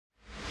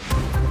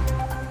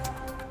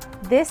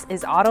This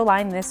is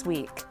Autoline This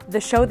Week,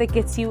 the show that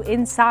gets you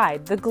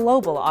inside the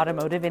global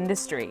automotive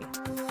industry.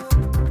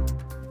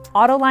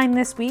 Autoline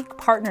This Week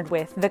partnered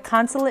with the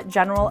Consulate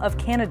General of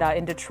Canada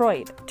in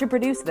Detroit to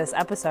produce this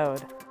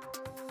episode.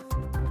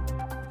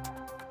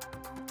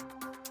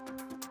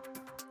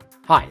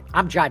 Hi,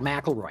 I'm John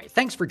McElroy.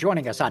 Thanks for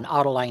joining us on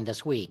Autoline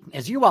This Week.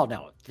 As you all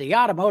know, the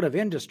automotive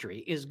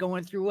industry is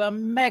going through a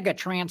mega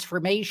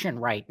transformation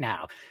right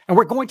now, and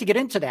we're going to get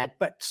into that,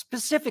 but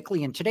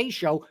specifically in today's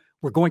show,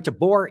 we're going to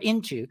bore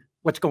into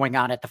what's going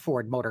on at the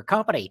Ford Motor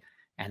Company.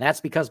 And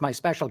that's because my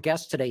special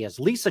guest today is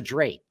Lisa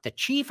Drake, the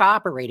Chief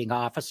Operating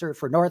Officer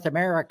for North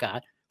America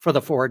for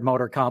the Ford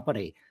Motor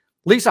Company.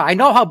 Lisa, I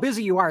know how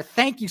busy you are.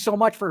 Thank you so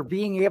much for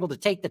being able to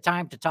take the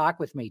time to talk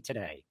with me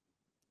today.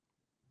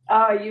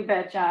 Oh, you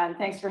bet, John.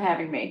 Thanks for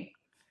having me.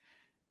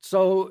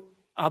 So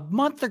a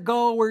month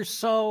ago or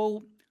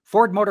so,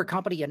 Ford Motor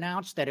Company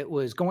announced that it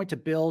was going to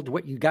build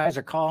what you guys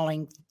are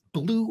calling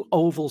Blue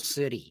Oval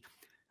City.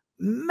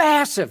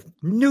 Massive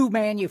new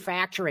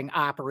manufacturing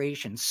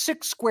operation,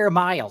 6 square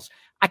miles.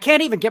 I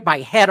can't even get my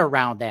head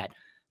around that.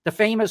 The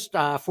famous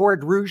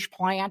Ford Rouge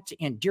plant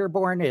in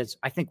Dearborn is,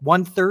 I think,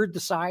 1/3 the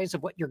size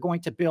of what you're going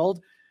to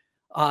build.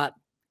 But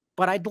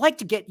I'd like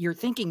to get your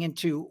thinking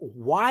into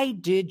why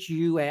did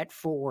you at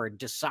Ford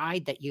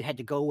decide that you had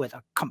to go with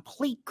a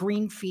complete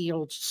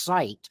greenfield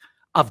site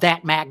of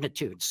that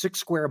magnitude, 6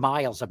 square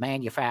miles of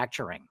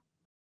manufacturing?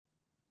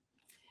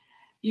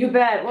 You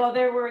bet. Well,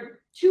 there were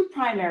 2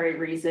 primary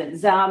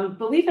reasons.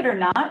 Believe it or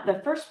not,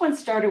 the first one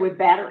started with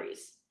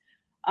batteries.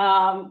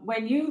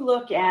 When you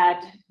look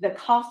at the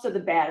cost of the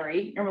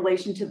battery in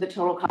relation to the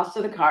total cost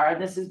of the car,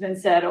 and this has been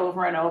said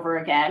over and over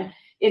again,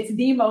 it's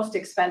the most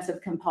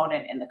expensive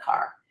component in the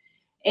car.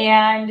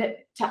 And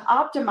to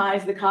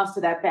optimize the cost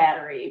of that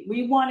battery,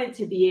 we wanted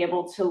to be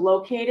able to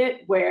locate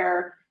it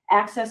where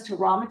access to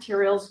raw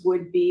materials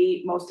would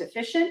be most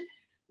efficient,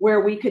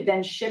 where we could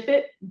then ship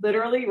it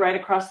literally right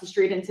across the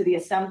street into the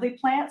assembly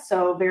plant,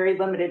 so very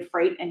limited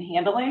freight and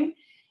handling.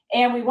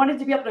 And we wanted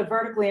to be able to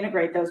vertically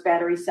integrate those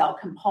battery cell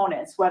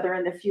components, whether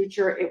in the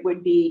future it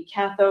would be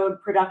cathode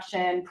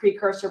production,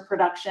 precursor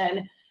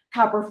production,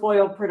 copper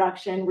foil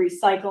production,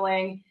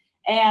 recycling.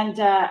 And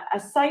a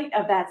site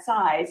of that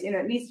size,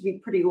 it needs to be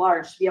pretty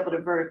large to be able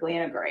to vertically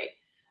integrate.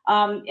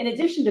 In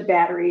addition to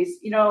batteries,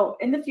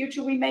 in the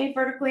future, we may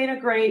vertically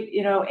integrate,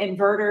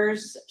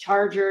 inverters,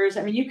 chargers.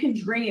 I mean, you can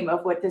dream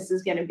of what this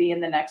is going to be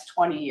in the next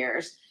 20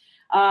 years.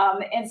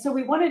 And so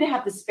we wanted to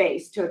have the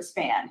space to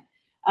expand.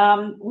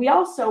 We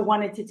also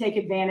wanted to take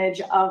advantage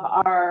of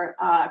our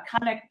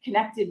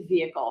connected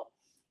vehicle.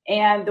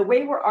 And the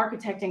way we're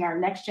architecting our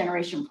next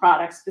generation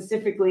products,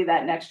 specifically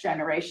that next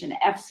generation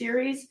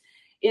F-Series,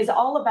 is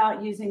all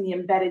about using the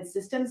embedded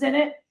systems in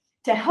it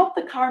to help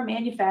the car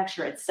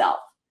manufacture itself.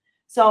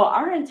 So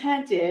our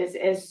intent is,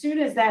 as soon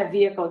as that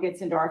vehicle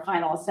gets into our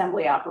final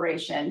assembly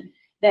operation,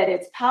 that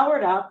it's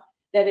powered up,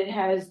 that it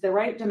has the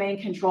right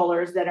domain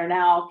controllers that are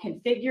now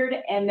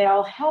configured, and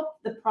they'll help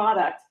the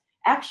product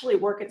actually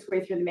work its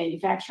way through the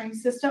manufacturing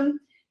system,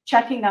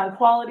 checking on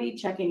quality,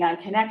 checking on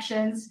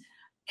connections,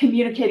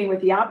 communicating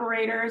with the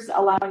operators,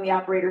 allowing the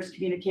operators to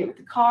communicate with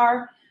the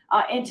car.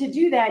 And to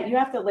do that, you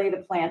have to lay the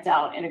plant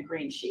out in a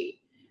green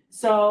sheet.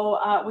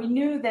 So we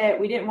knew that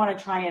we didn't want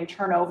to try and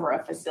turn over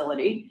a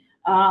facility.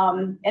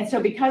 And so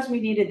because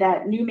we needed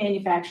that new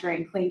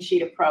manufacturing clean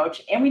sheet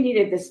approach, and we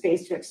needed the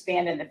space to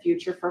expand in the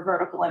future for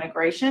vertical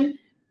integration,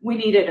 we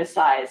needed a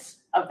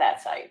size of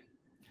that site.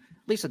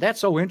 Lisa, that's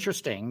so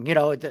interesting.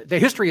 The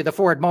history of the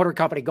Ford Motor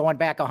Company going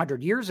back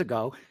 100 years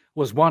ago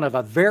was one of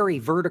a very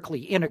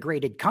vertically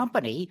integrated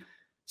company.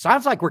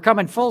 Sounds like we're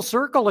coming full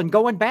circle and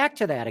going back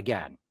to that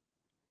again.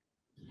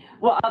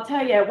 Well, I'll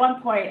tell you, at one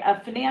point,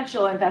 a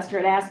financial investor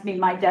had asked me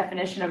my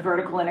definition of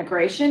vertical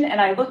integration, and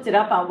I looked it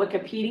up on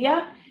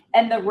Wikipedia,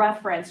 and the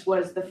reference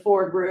was the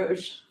Ford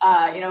Rouge,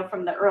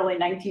 from the early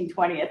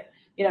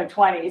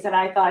 20s. And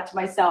I thought to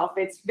myself,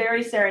 it's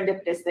very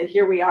serendipitous that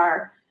here we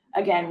are,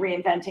 again,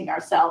 reinventing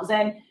ourselves.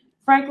 And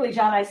frankly,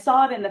 John, I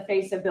saw it in the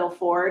face of Bill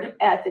Ford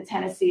at the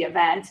Tennessee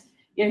event.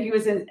 He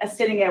was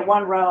sitting at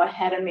one row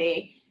ahead of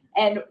me.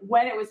 And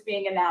when it was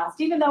being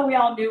announced, even though we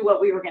all knew what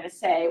we were going to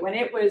say, when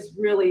it was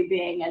really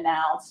being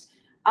announced,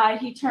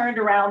 he turned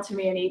around to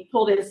me and he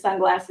pulled his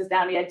sunglasses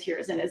down. He had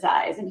tears in his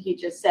eyes and he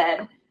just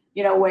said,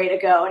 way to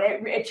go.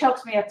 And it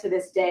chokes me up to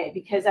this day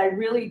because I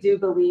really do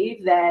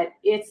believe that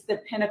it's the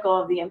pinnacle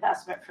of the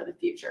investment for the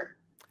future.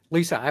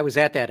 Lisa, I was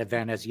at that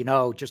event, as you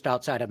know, just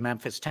outside of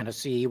Memphis,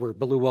 Tennessee, where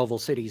Blue Oval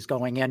City is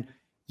going in.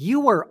 You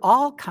were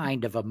all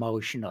kind of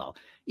emotional.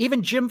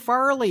 Even Jim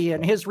Farley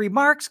and his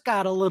remarks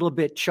got a little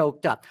bit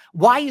choked up.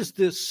 Why is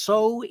this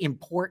so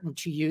important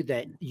to you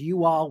that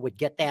you all would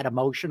get that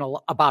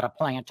emotional about a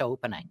plant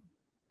opening?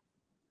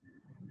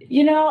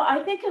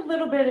 I think a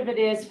little bit of it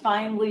is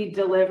finally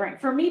delivering.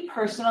 For me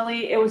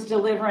personally, it was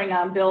delivering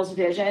on Bill's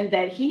vision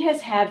that he has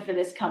had for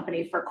this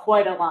company for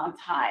quite a long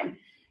time.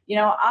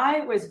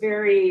 I was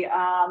very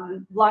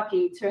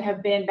lucky to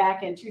have been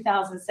back in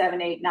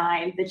 2007, 8,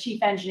 9, the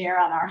chief engineer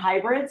on our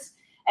hybrids.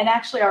 And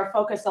actually our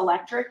Focus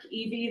Electric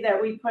EV that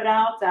we put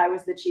out, I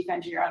was the chief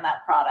engineer on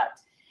that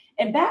product.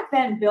 And back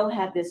then, Bill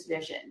had this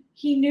vision.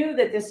 He knew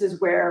that this is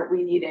where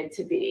we needed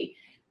to be.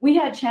 We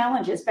had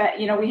challenges, but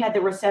we had the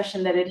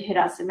recession that had hit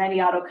us, and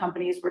many auto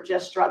companies were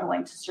just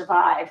struggling to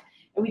survive.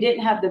 And we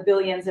didn't have the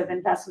billions of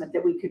investment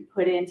that we could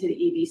put into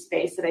the EV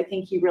space that I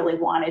think he really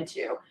wanted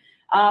to.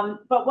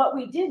 But what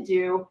we did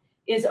do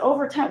is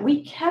over time,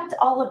 we kept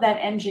all of that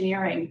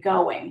engineering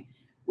going.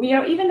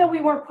 Even though we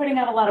weren't putting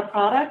out a lot of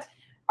product,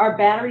 our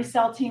battery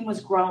cell team was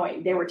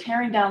growing. They were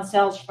tearing down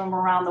cells from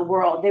around the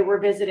world. They were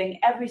visiting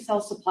every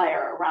cell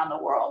supplier around the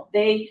world.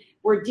 They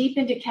were deep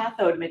into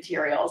cathode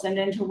materials and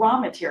into raw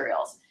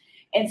materials.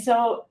 And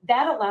so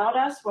that allowed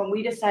us, when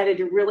we decided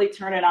to really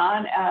turn it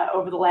on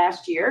over the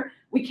last year,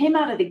 we came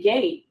out of the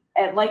gate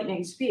at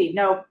lightning speed,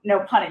 no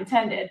pun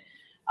intended.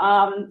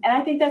 And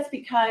I think that's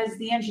because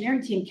the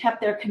engineering team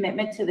kept their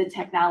commitment to the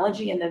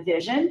technology and the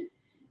vision.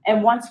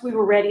 And once we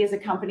were ready as a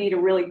company to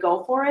really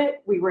go for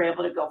it, we were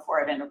able to go for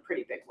it in a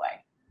pretty big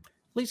way.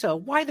 Lisa,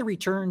 why the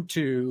return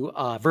to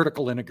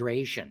vertical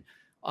integration?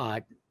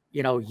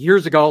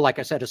 Years ago, like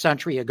I said, a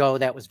century ago,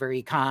 that was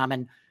very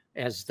common.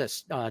 As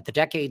the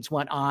decades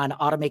went on,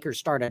 automakers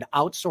started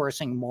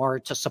outsourcing more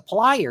to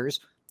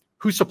suppliers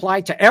who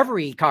supply to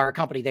every car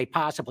company they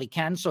possibly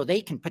can, so they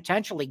can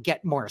potentially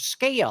get more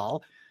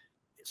scale.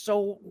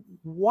 So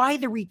why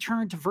the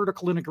return to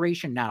vertical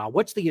integration now?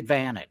 What's the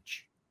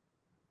advantage?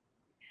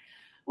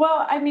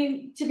 Well, I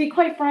mean, to be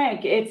quite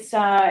frank, it's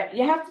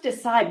you have to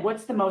decide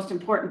what's the most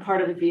important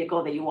part of the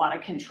vehicle that you want to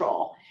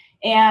control.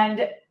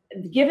 And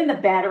given the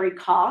battery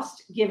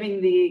cost, given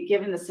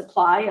the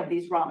supply of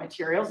these raw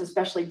materials,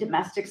 especially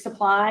domestic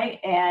supply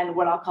and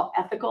what I'll call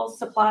ethical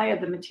supply of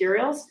the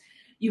materials,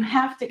 you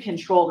have to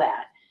control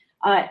that.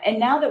 And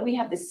now that we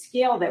have the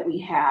scale that we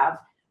have,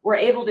 we're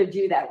able to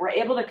do that. We're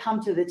able to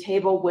come to the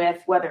table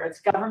with whether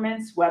it's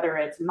governments, whether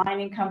it's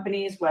mining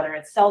companies, whether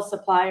it's cell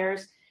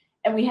suppliers,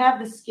 and we have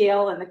the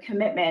scale and the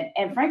commitment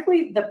and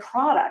frankly, the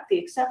product, the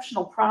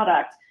exceptional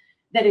product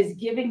that is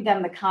giving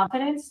them the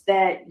confidence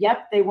that,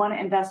 yep, they want to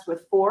invest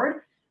with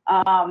Ford.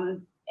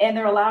 And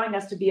they're allowing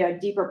us to be a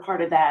deeper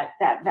part of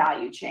that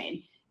value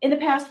chain. In the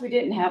past, we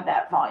didn't have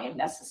that volume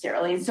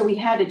necessarily. And so we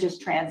had to just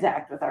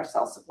transact with our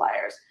cell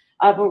suppliers.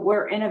 But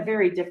we're in a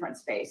very different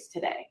space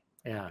today.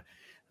 Yeah.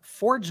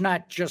 Ford's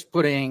not just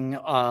putting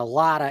a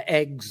lot of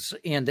eggs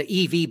in the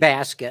EV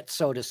basket,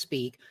 so to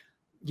speak.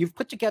 You've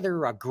put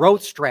together a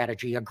growth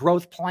strategy, a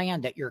growth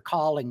plan that you're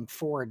calling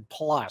Ford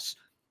Plus.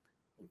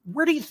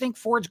 Where do you think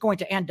Ford's going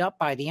to end up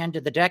by the end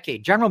of the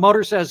decade? General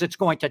Motors says it's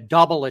going to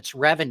double its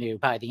revenue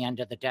by the end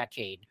of the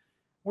decade.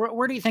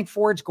 Where do you think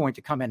Ford's going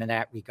to come in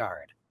that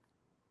regard?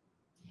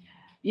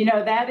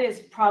 That is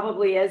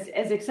probably as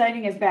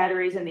exciting as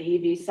batteries and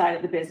the EV side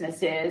of the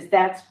business is.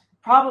 That's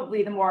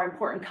probably the more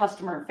important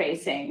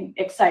customer-facing,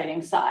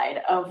 exciting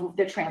side of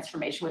the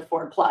transformation with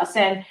Ford Plus.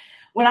 And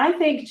when I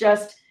think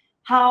just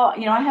how,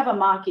 I have a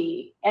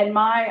Mach-E and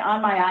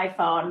on my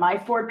iPhone, my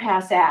Ford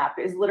Pass app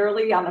is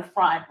literally on the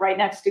front, right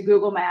next to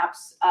Google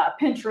Maps,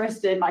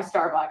 Pinterest, and my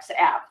Starbucks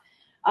app.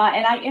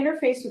 And I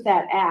interface with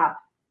that app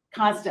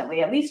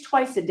constantly, at least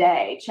twice a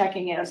day,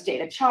 checking,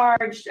 state of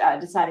charge,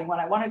 deciding when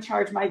I want to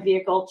charge my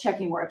vehicle,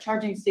 checking where a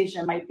charging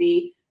station might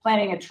be,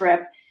 planning a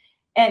trip.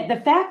 And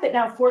the fact that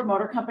now Ford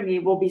Motor Company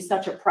will be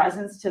such a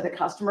presence to the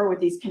customer with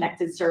these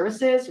connected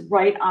services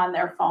right on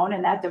their phone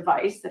and that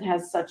device that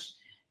has such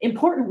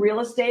important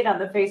real estate on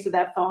the face of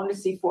that phone to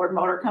see Ford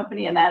Motor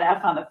Company and that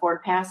app on the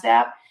Ford Pass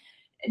app.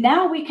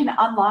 Now we can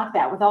unlock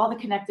that with all the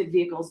connected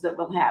vehicles that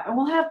we'll have. And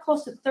we'll have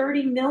close to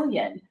 30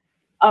 million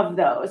of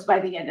those by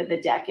the end of the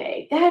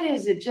decade. That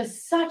is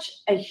just such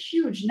a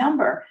huge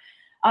number.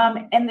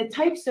 And the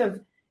types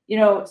of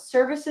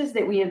services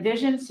that we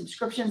envision,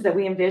 subscriptions that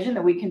we envision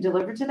that we can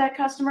deliver to that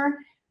customer,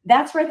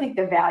 that's where I think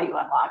the value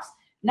unlocks.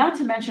 Not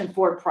to mention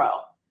Ford Pro.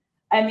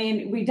 I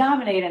mean, we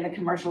dominate in the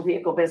commercial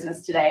vehicle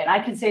business today. And I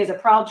can say as a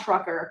proud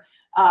trucker,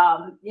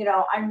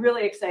 I'm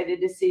really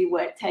excited to see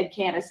what Ted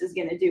Cannis is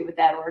going to do with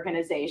that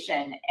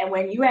organization. And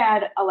when you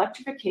add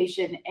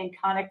electrification and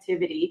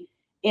connectivity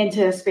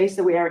into a space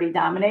that we already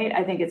dominate,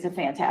 I think it's a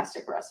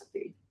fantastic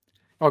recipe.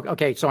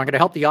 Okay, so I'm going to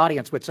help the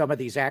audience with some of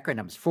these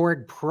acronyms.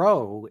 Ford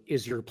Pro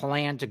is your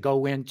plan to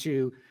go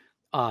into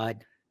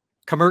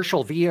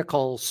commercial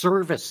vehicle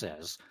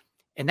services.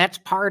 And that's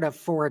part of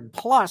Ford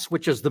Plus,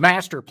 which is the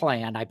master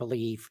plan, I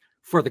believe,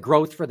 for the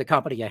growth for the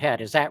company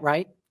ahead. Is that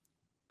right?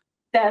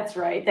 That's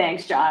right.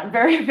 Thanks, John.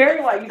 Very,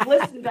 very well. You've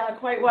listened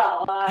quite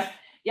well.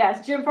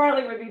 Yes, Jim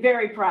Farley would be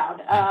very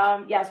proud.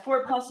 Yes,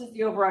 Ford Plus is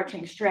the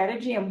overarching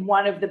strategy. And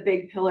one of the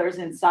big pillars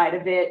inside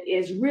of it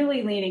is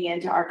really leaning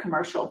into our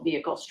commercial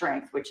vehicle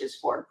strength, which is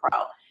Ford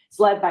Pro. It's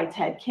led by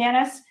Ted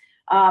Cannis.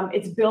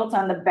 It's built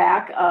on the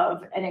back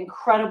of an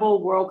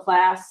incredible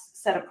world-class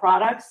set of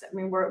products. I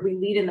mean, we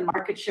lead in the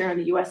market share in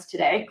the U.S.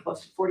 today,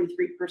 close to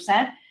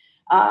 43%.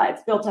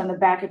 It's built on the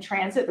back of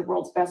Transit, the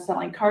world's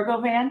best-selling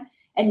cargo van.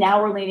 And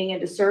now we're leaning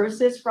into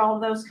services for all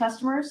of those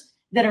customers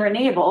that are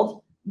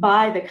enabled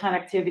by the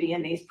connectivity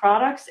in these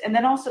products, and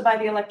then also by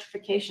the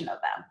electrification of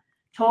them.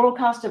 total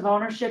cost of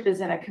ownership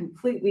is in a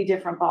completely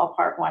different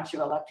ballpark once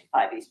you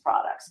electrify these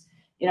products.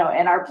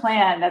 And our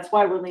plan, that's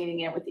why we're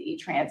leaning in with the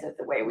E-Transit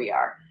the way we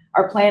are.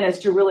 Our plan is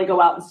to really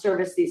go out and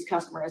service these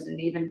customers in an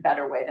even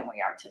better way than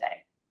we are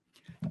today.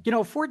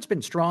 Ford's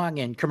been strong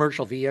in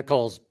commercial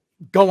vehicles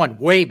going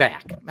way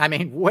back. I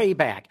mean, way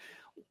back.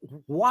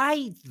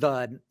 Why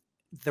the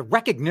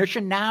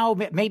recognition now?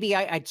 Maybe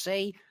I'd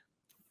say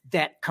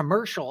that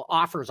commercial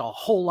offers a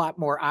whole lot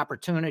more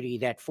opportunity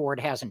that Ford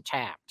hasn't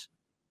tapped.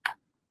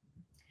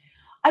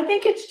 I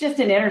think it's just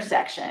an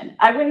intersection.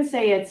 I wouldn't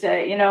say it's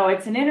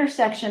it's an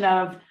intersection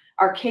of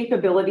our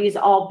capabilities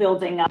all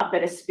building up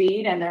at a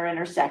speed and they're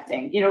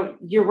intersecting.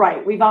 You're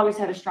right. We've always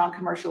had a strong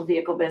commercial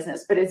vehicle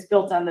business, but it's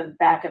built on the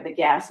back of the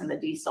gas and the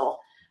diesel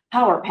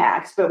power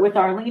packs. But with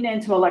our lean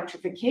into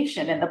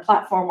electrification and the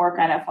platform work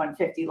on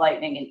F-150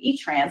 Lightning and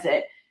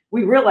E-Transit,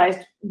 we realized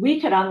we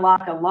could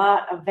unlock a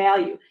lot of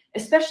value,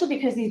 especially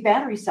because these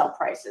battery cell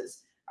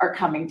prices are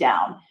coming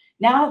down.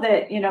 Now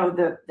that,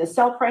 the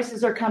cell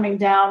prices are coming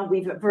down,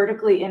 we've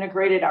vertically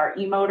integrated our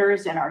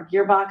e-motors and our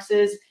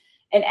gearboxes.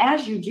 And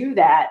as you do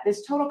that,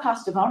 this total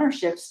cost of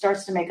ownership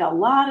starts to make a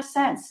lot of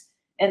sense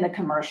in the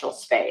commercial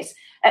space.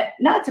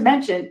 Not to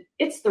mention,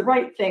 it's the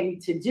right thing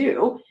to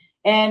do.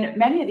 And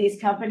many of these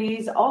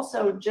companies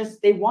also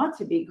they want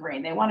to be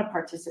green. They want to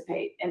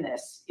participate in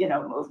this,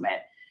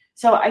 movement.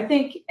 So I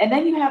think, and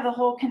then you have the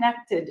whole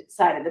connected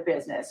side of the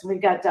business.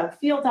 We've got Doug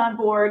Field on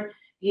board.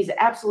 He's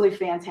absolutely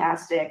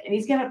fantastic. And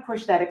he's going to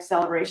push that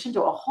acceleration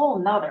to a whole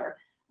nother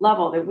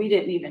level that we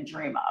didn't even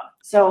dream of.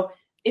 So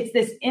it's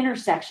this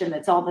intersection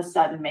that's all of a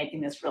sudden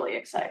making this really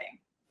exciting.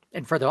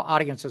 And for the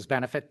audience's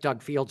benefit,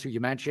 Doug Fields, who you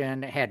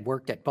mentioned, had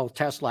worked at both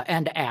Tesla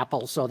and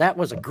Apple. So that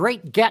was a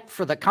great get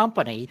for the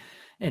company.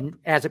 And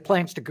as it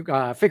plans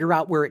to figure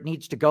out where it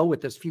needs to go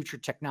with this future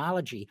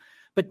technology.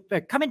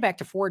 But coming back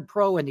to Ford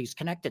Pro and these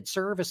connected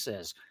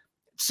services,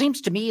 it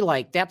seems to me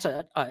like that's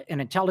an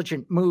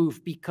intelligent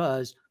move,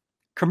 because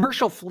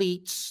commercial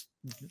fleets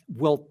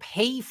will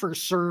pay for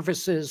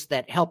services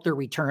that help their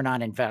return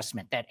on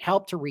investment, that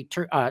help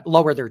to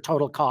lower their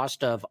total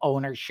cost of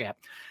ownership.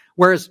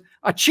 Whereas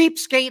a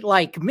cheapskate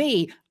like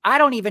me, I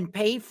don't even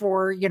pay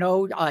for,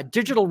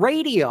 digital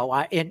radio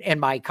in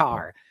my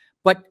car.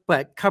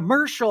 But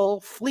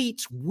commercial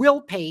fleets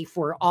will pay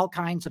for all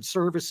kinds of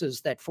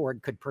services that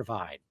Ford could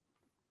provide.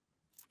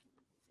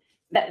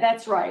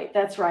 That's right.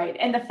 That's right.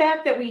 And the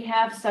fact that we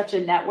have such a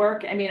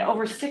network,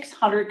 over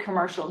 600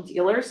 commercial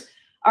dealers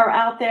are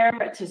out there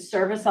to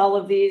service all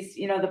of these,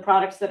 the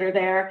products that are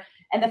there.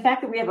 And the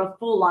fact that we have a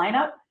full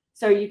lineup,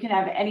 so you can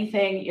have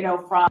anything,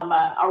 from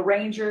a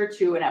Ranger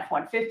to an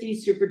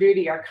F-150, Super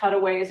Duty, our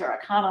Cutaways, our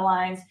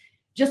Econolines,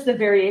 just the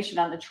variation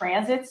on the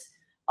Transits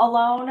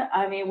alone.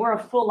 We're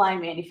a full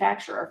line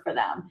manufacturer for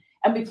them.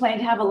 And we plan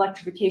to have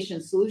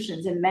electrification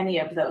solutions in many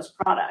of those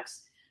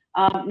products.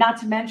 Not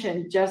to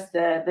mention just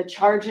the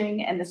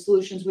charging and the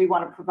solutions we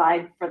want to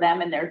provide for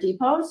them in their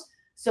depots,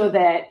 so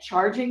that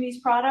charging these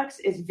products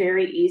is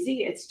very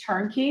easy. It's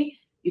turnkey.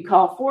 You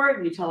call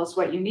Ford, you tell us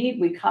what you need.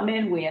 We come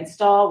in, we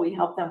install, we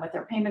help them with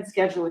their payment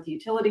schedule with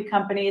utility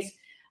companies,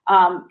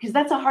 because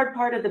that's a hard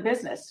part of the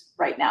business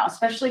right now,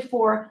 especially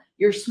for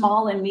your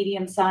small and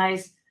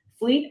medium-sized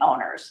fleet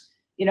owners.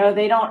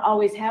 They don't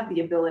always have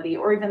the ability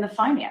or even the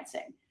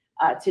financing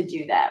to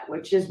do that,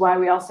 which is why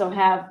we also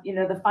have,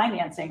 the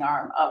financing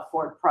arm of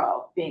Ford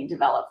Pro being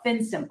developed,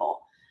 FinSimple.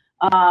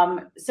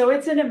 So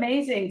it's an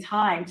amazing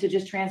time to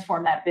just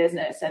transform that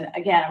business. And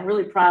again, I'm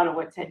really proud of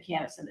what Ted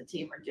Cannis and the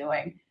team are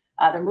doing.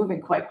 They're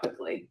moving quite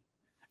quickly.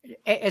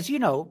 As you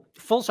know,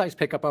 full-size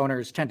pickup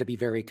owners tend to be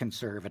very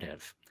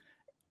conservative.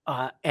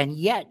 And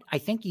yet, I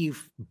think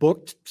you've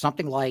booked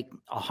something like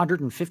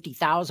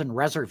 150,000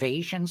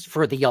 reservations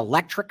for the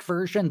electric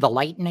version, the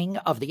Lightning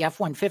of the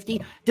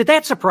F-150. Did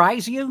that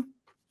surprise you?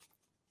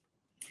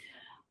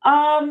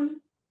 I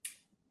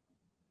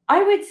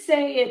would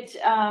say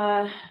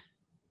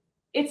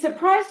it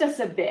surprised us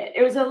a bit.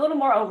 It was a little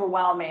more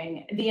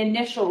overwhelming, the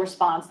initial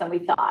response, than we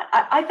thought.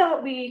 I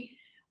thought we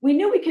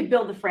knew we could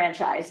build a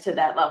franchise to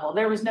that level.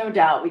 There was no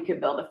doubt we could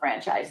build a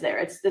franchise there.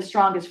 It's the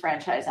strongest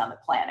franchise on the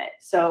planet.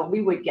 So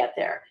we would get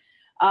there.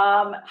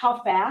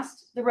 How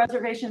fast the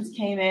reservations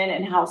came in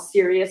and how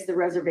serious the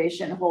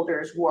reservation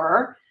holders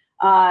were.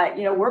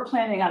 We're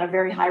planning on a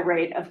very high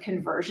rate of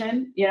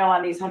conversion,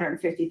 on these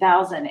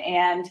 150,000,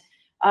 and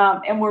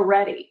we're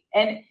ready.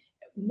 And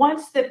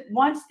once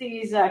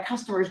these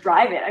customers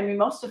drive it,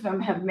 most of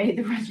them have made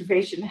the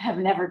reservation, have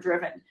never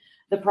driven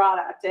the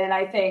product. And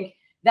I think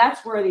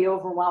that's where the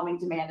overwhelming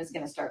demand is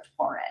going to start to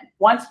pour in.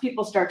 Once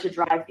people start to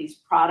drive these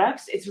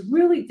products, it's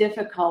really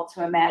difficult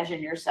to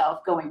imagine yourself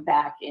going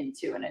back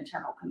into an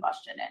internal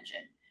combustion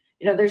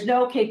engine. There's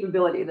no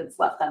capability that's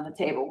left on the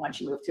table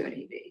once you move to an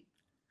EV.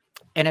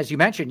 And as you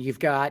mentioned, you've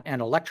got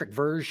an electric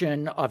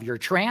version of your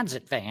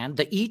transit van,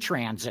 the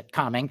E-Transit,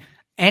 coming.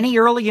 Any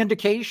early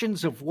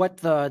indications of what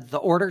the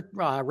order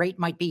rate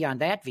might be on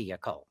that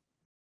vehicle?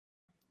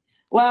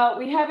 Well,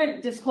 we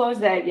haven't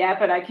disclosed that yet,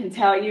 but I can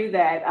tell you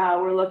that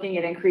we're looking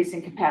at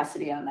increasing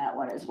capacity on that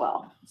one as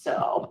well.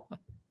 So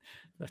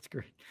that's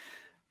great.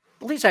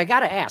 Lisa, I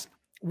got to ask,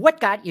 what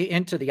got you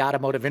into the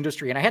automotive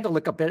industry? And I had to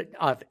look a bit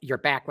of your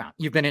background.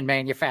 You've been in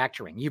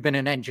manufacturing, you've been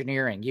in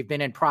engineering, you've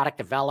been in product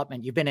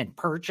development, you've been in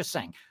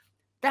purchasing.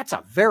 That's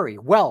a very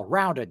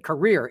well-rounded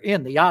career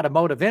in the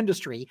automotive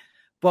industry.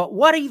 But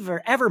what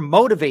ever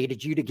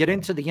motivated you to get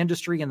into the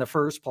industry in the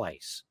first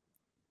place?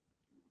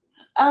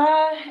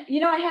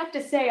 I have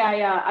to say,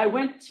 I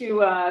went to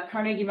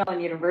Carnegie Mellon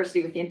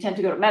University with the intent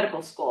to go to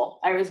medical school.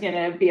 I was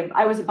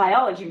a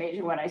biology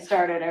major when I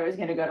started. I was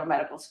going to go to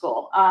medical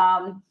school.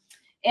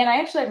 And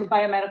I actually have a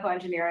biomedical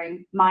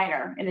engineering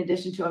minor in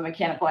addition to a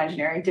mechanical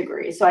engineering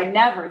degree. So I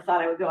never thought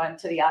I would go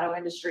into the auto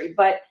industry.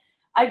 But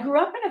I grew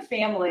up in a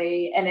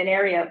family in an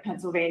area of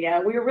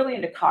Pennsylvania. We were really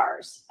into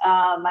cars.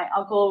 My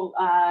uncle,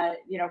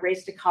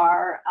 raced a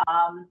car.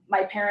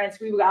 My parents,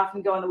 we would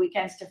often go on the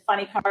weekends to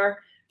funny car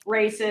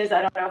races.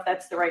 I don't know if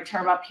that's the right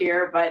term up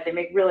here, but they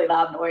make really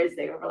loud noise.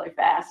 They go really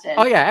fast. And,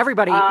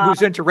 everybody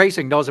who's into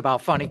racing knows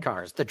about funny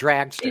cars, the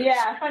dragsters.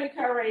 Yeah, funny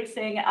car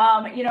racing.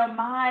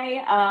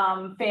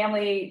 My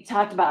family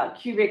talked about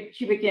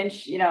cubic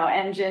inch,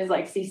 engines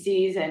like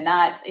CCs and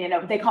not,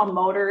 they call them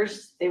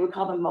motors. They would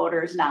call them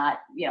motors,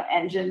 not,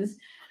 engines.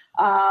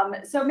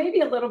 So maybe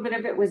a little bit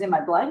of it was in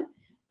my blood.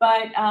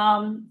 But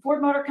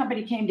Ford Motor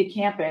Company came to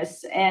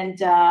campus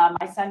and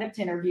I signed up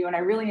to interview and I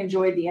really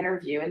enjoyed the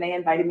interview and they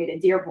invited me to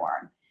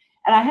Dearborn.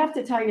 And I have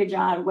to tell you,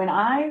 John, when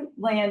I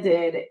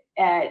landed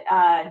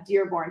at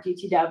Dearborn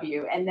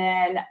DTW and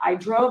then I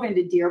drove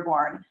into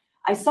Dearborn,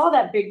 I saw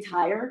that big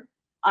tire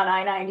on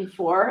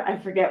I-94. I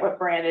forget what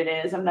brand it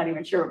is. I'm not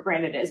even sure what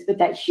brand it is, but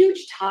that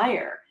huge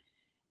tire.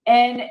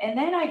 And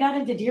then I got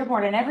into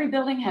Dearborn and every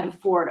building had a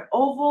Ford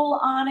oval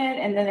on it.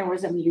 And then there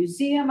was a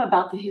museum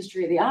about the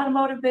history of the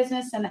automotive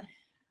business. And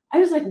I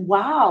was like,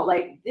 wow,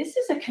 like this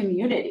is a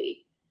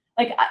community.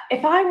 Like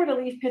if I were to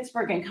leave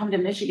Pittsburgh and come to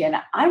Michigan,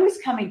 I was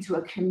coming to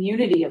a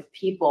community of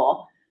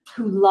people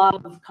who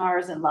love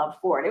cars and love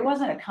Ford. It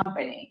wasn't a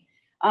company.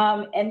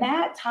 And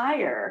that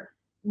tire,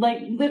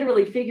 like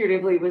literally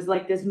figuratively, was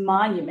like this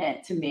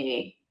monument to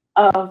me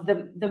of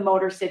the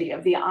motor city,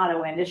 of the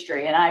auto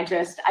industry. And I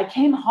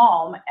came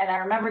home and I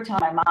remember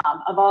telling my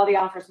mom, of all the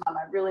offers, Mom,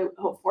 I really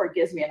hope Ford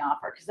gives me an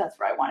offer because that's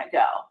where I want to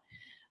go.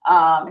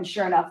 And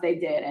sure enough, they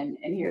did. And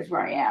here's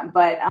where I am.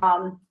 But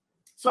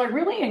so I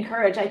really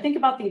encourage, I think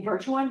about the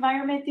virtual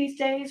environment these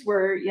days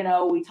where,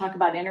 we talk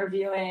about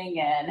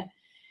interviewing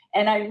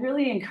and I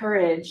really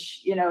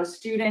encourage,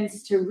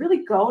 students to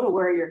really go to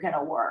where you're going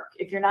to work.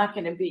 If you're not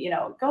going to be,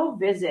 go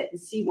visit and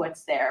see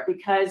what's there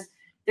because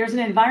there's an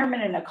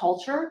environment and a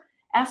culture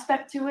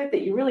aspect to it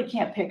that you really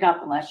can't pick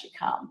up unless you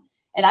come.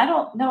 And I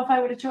don't know if I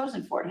would have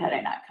chosen Ford had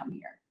I not come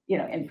here,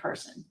 in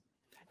person.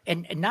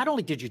 And not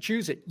only did you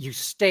choose it, you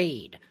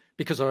stayed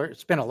because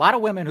there's been a lot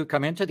of women who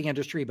come into the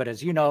industry, but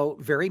as you know,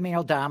 very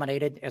male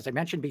dominated. As I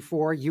mentioned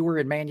before, you were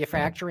in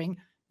manufacturing.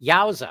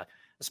 Yowza,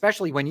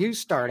 especially when you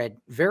started,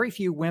 very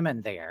few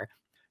women there,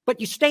 but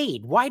you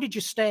stayed. Why did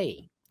you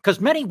stay?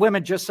 Because many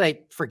women just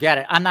say, forget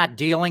it. I'm not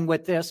dealing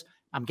with this.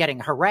 I'm getting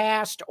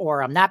harassed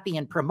or I'm not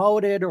being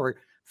promoted or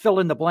fill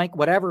in the blank,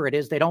 whatever it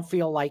is. They don't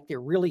feel like they're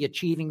really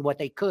achieving what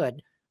they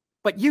could,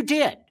 but you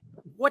did.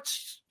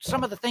 What's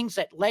some of the things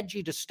that led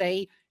you to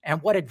stay and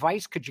what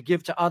advice could you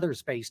give to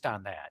others based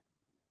on that?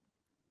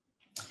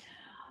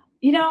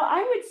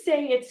 I would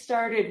say it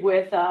started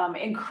with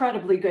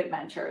incredibly good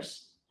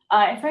mentors.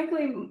 And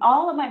frankly,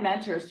 all of my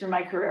mentors through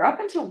my career up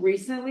until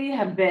recently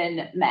have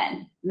been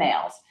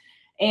males.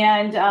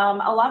 And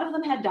a lot of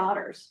them had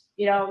daughters.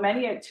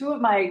 Two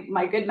of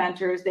my good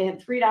mentors, they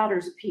had 3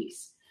 daughters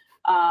apiece.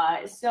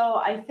 So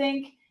I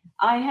think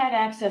I had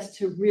access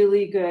to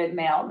really good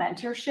male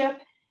mentorship,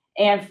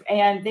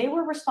 and they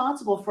were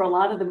responsible for a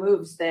lot of the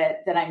moves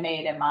that I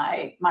made in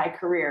my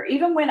career.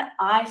 Even when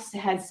I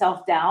had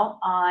self-doubt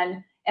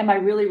on, am I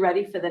really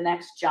ready for the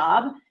next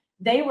job?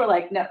 They were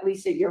like, no,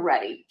 Lisa, you're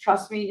ready.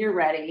 Trust me, you're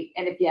ready.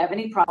 And if you have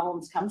any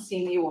problems, come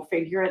see me. We'll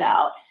figure it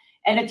out.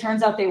 And it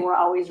turns out they were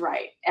always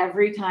right.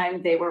 Every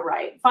time they were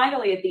right.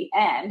 Finally, at the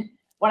end,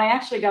 when I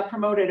actually got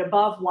promoted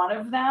above one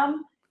of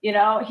them,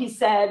 he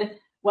said,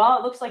 well,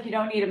 it looks like you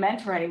don't need a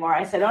mentor anymore.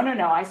 I said, oh,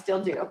 no, I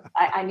still do.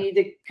 I need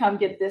to come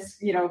get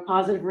this,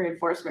 positive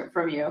reinforcement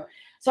from you.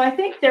 So I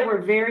think there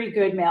were very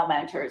good male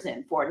mentors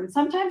in Ford. And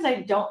sometimes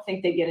I don't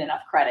think they get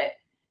enough credit,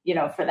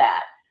 for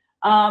that.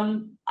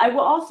 I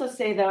will also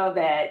say, though,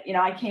 that,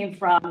 I came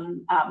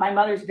from my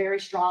mother's a very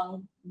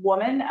strong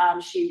woman.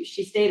 She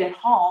stayed at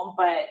home,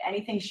 but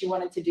anything she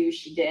wanted to do,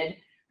 she did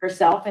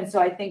herself. And so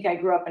I think I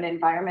grew up in an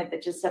environment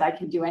that just said I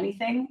can do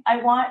anything I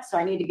want. So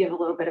I need to give a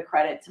little bit of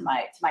credit to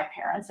my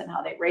parents and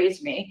how they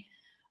raised me.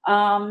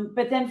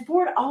 But then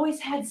Ford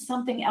always had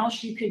something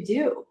else you could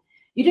do.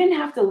 You didn't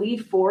have to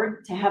leave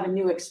Ford to have a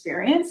new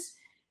experience.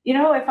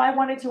 If I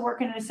wanted to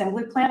work in an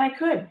assembly plant, I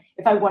could.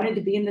 If I wanted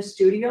to be in the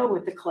studio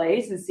with the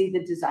clays and see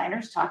the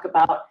designers talk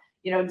about,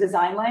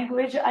 design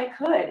language, I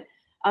could.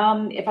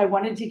 If I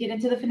wanted to get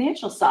into the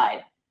financial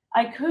side,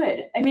 I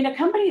could. I mean, a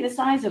company the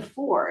size of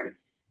Ford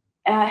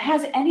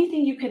has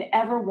anything you could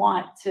ever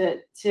want to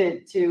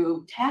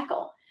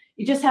tackle.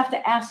 You just have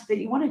to ask that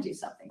you want to do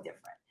something different.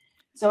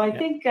 So I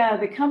think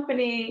the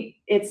company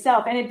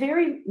itself, and it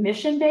very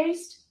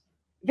mission-based,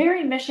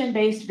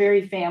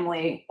 very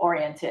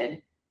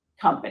family-oriented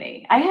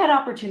company. I had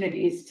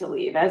opportunities to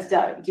leave, as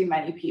do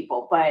many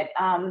people, but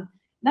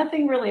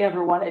nothing really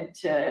ever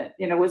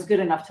was good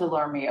enough to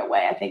lure me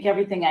away. I think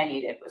everything I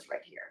needed was right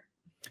here.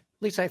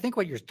 Lisa, I think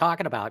what you're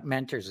talking about,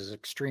 mentors, is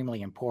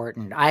extremely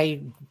important.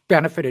 I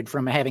benefited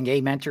from having a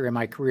mentor in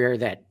my career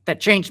that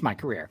changed my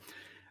career.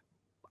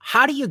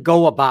 How do you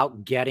go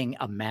about getting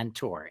a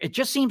mentor? It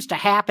just seems to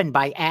happen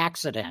by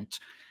accident.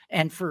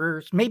 And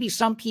for maybe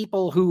some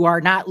people who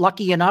are not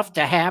lucky enough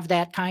to have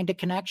that kind of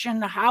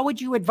connection, how would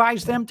you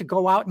advise them to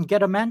go out and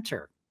get a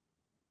mentor?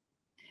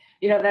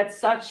 That's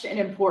such an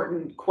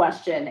important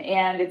question.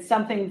 And it's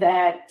something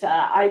that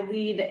I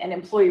lead an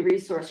employee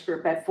resource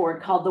group at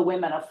Ford called the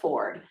Women of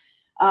Ford.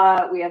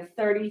 We have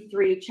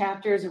 33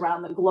 chapters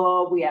around the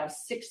globe. We have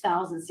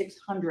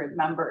 6,600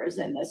 members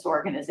in this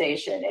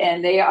organization,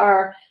 and they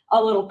are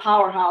a little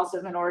powerhouse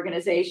of an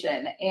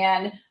organization.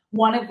 And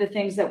one of the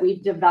things that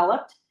we've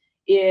developed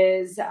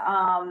is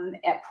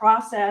a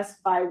process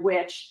by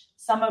which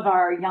some of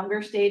our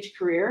younger stage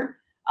career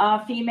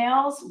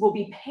females will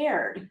be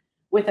paired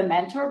with a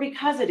mentor,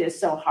 because it is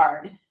so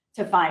hard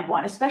to find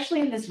one,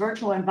 especially in this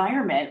virtual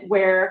environment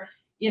where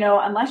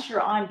unless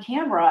you're on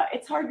camera,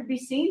 it's hard to be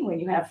seen when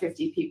you have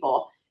 50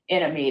 people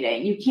in a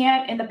meeting. You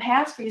can't, in the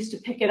past, we used to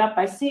pick it up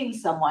by seeing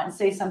someone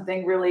say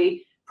something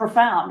really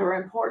profound or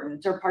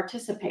important or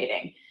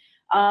participating.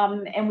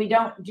 And we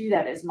don't do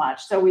that as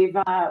much. So we've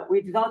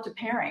developed a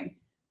pairing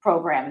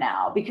program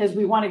now, because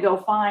we want to go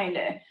find,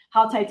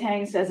 Hal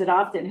Tai-Tang says it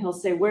often, he'll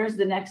say, where's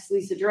the next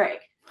Lisa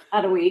Drake?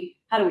 How do we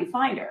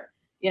find her?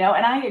 And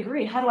I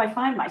agree. How do I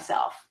find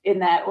myself in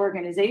that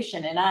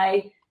organization? And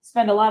I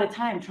spend a lot of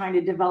time trying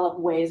to develop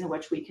ways in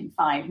which we can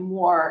find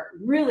more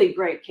really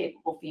great,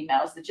 capable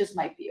females that just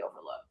might be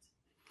overlooked.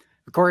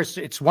 Of course,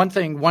 it's one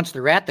thing once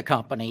they're at the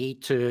company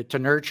to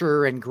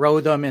nurture and grow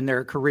them in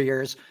their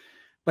careers,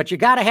 but you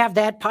got to have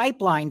that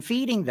pipeline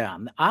feeding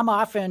them. I'm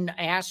often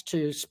asked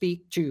to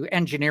speak to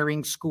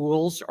engineering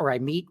schools, or I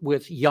meet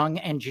with young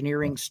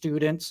engineering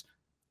students,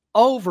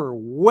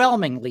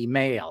 overwhelmingly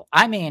male.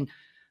 I mean,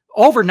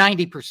 over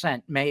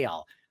 90%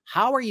 male.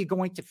 How are you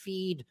going to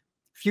feed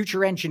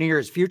future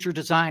engineers, future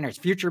designers,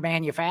 future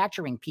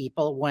manufacturing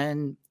people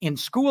when in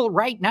school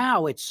right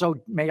now it's so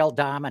male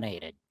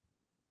dominated?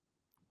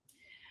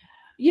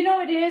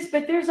 It is,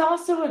 but there's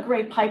also a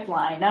great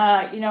pipeline.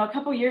 A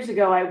couple years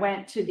ago, I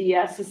went to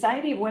the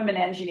Society of Women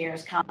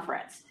Engineers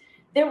conference.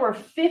 There were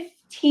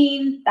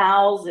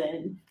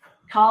 15,000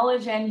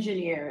 college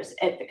engineers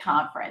at the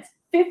conference.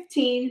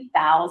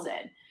 15,000.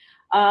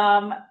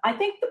 I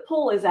think the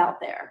pool is out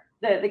there.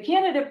 The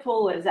candidate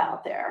pool is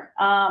out there.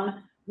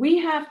 We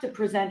have to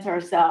present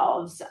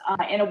ourselves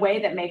in a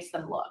way that makes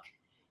them look.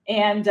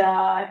 And,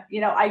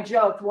 I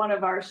joked, one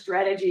of our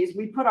strategies,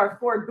 we put our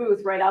Ford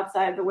booth right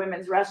outside the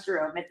women's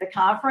restroom at the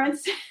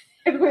conference.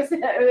 It was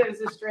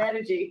a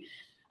strategy,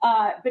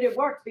 but it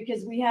worked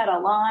because we had a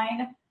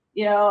line,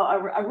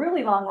 a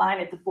really long line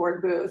at the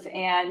Ford booth.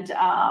 And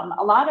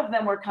a lot of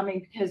them were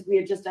coming because we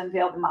had just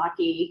unveiled the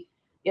Mach-E,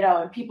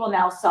 and people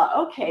now saw,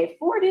 okay,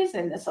 Ford is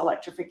in this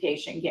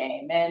electrification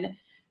game. And,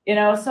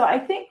 so I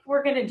think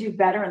we're going to do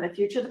better in the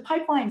future. The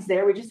pipeline's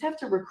there. We just have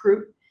to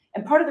recruit.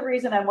 And part of the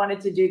reason I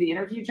wanted to do the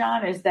interview,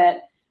 John, is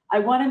that I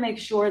want to make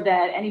sure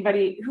that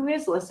anybody who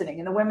is listening,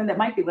 and the women that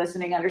might be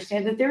listening,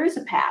 understand that there is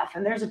a path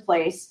and there's a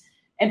place.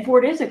 And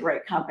Ford is a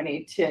great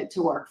company to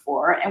work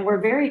for. And we're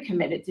very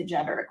committed to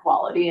gender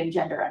equality and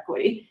gender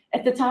equity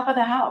at the top of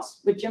the house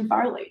with Jim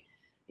Farley,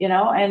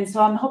 And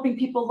so I'm hoping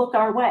people look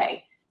our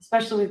way,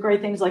 especially with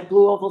great things like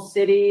Blue Oval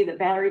City, the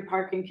battery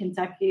park in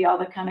Kentucky, all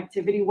the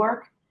connectivity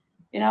work.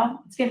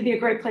 It's going to be a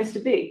great place to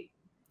be.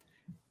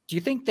 Do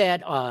you think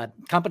that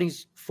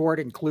companies, Ford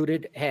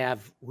included,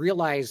 have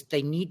realized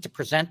they need to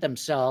present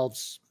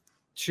themselves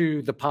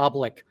to the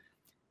public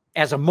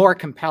as a more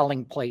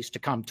compelling place to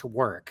come to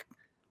work,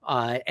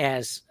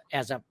 as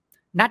a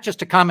not just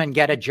to come and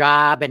get a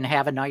job and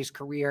have a nice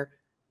career,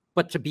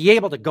 but to be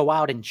able to go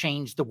out and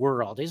change the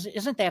world?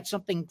 Isn't that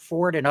something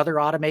Ford and other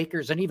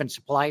automakers and even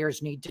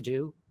suppliers need to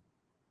do?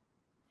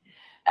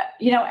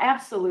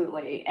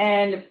 Absolutely.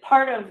 And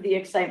part of the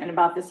excitement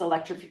about this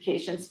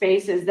electrification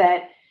space is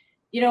that,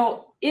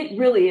 it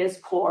really is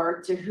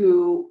core to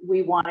who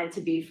we wanted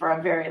to be for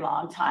a very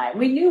long time.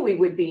 We knew we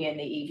would be in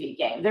the EV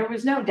game. There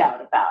was no doubt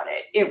about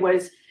it. It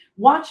was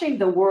watching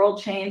the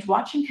world change,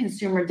 watching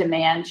consumer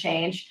demand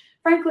change.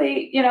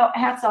 Frankly,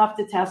 hats off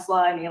to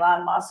Tesla and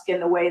Elon Musk and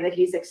the way that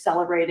he's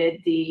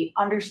accelerated the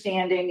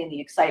understanding and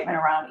the excitement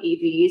around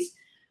EVs.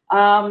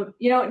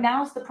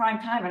 Now's the prime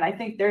time. And I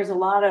think there's a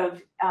lot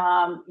of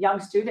young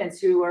students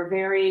who are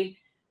very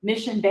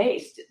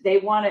mission-based.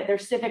 They're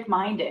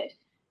civic-minded,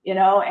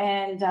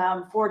 and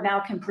Ford now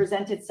can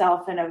present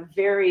itself in a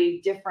very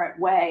different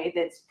way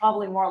that's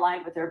probably more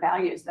aligned with their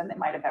values than they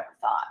might have ever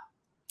thought.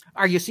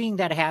 Are you seeing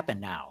that happen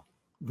now?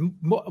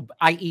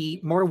 I.e.,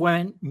 more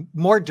women,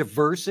 more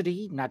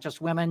diversity, not just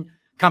women,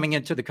 coming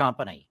into the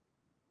company?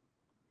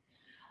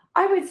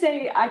 I would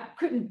say I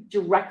couldn't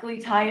directly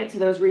tie it to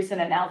those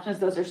recent announcements.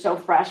 Those are so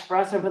fresh for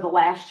us over the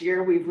last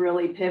year. We've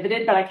really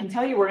pivoted, but I can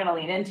tell you we're going to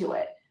lean into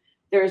it.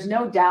 There's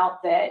no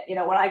doubt that,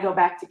 when I go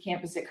back to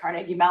campus at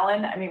Carnegie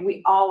Mellon, I mean,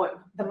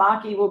 the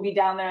Mach-E will be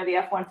down there, the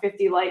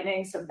F-150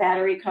 Lightning, some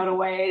battery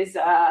cutaways,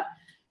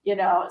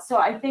 so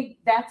I think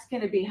that's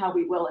going to be how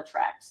we will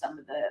attract some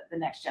of the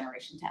next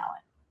generation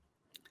talent.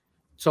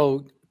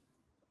 So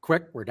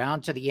quick, we're down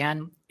to the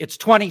end. It's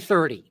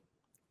 2030.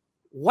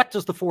 What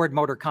does the Ford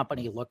Motor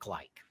Company look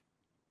like?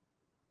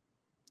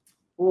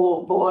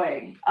 Oh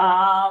boy.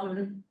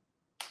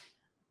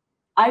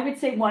 I would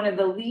say one of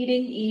the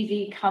leading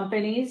EV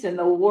companies in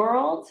the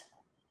world.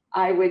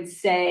 I would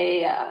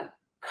say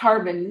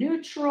carbon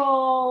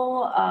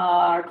neutral,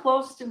 are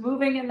close to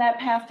moving in that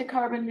path to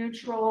carbon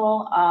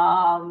neutral,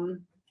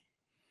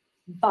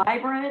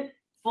 vibrant,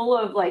 full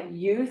of like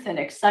youth and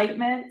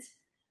excitement,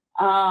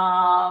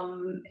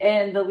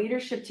 and the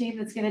leadership team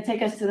that's going to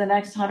take us to the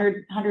next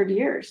 100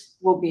 years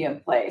will be in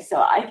place.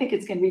 So I think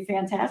it's going to be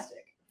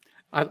fantastic.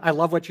 I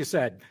love what you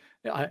said.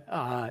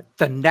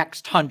 The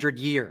next 100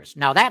 years.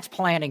 Now that's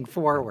planning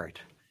forward.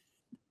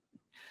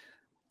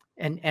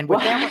 And with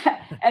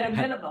that, at a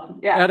minimum,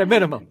 yeah. At a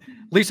minimum.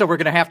 Lisa, we're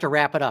going to have to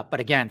wrap it up. But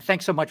again,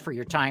 thanks so much for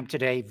your time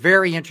today.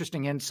 Very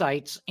interesting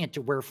insights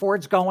into where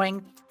Ford's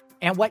going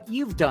and what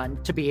you've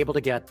done to be able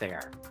to get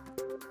there.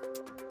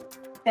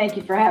 Thank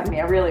you for having me.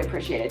 I really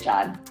appreciate it,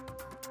 John.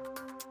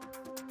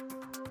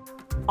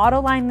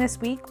 Autoline This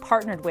Week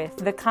partnered with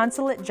the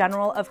Consulate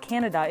General of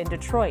Canada in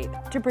Detroit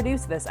to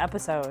produce this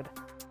episode.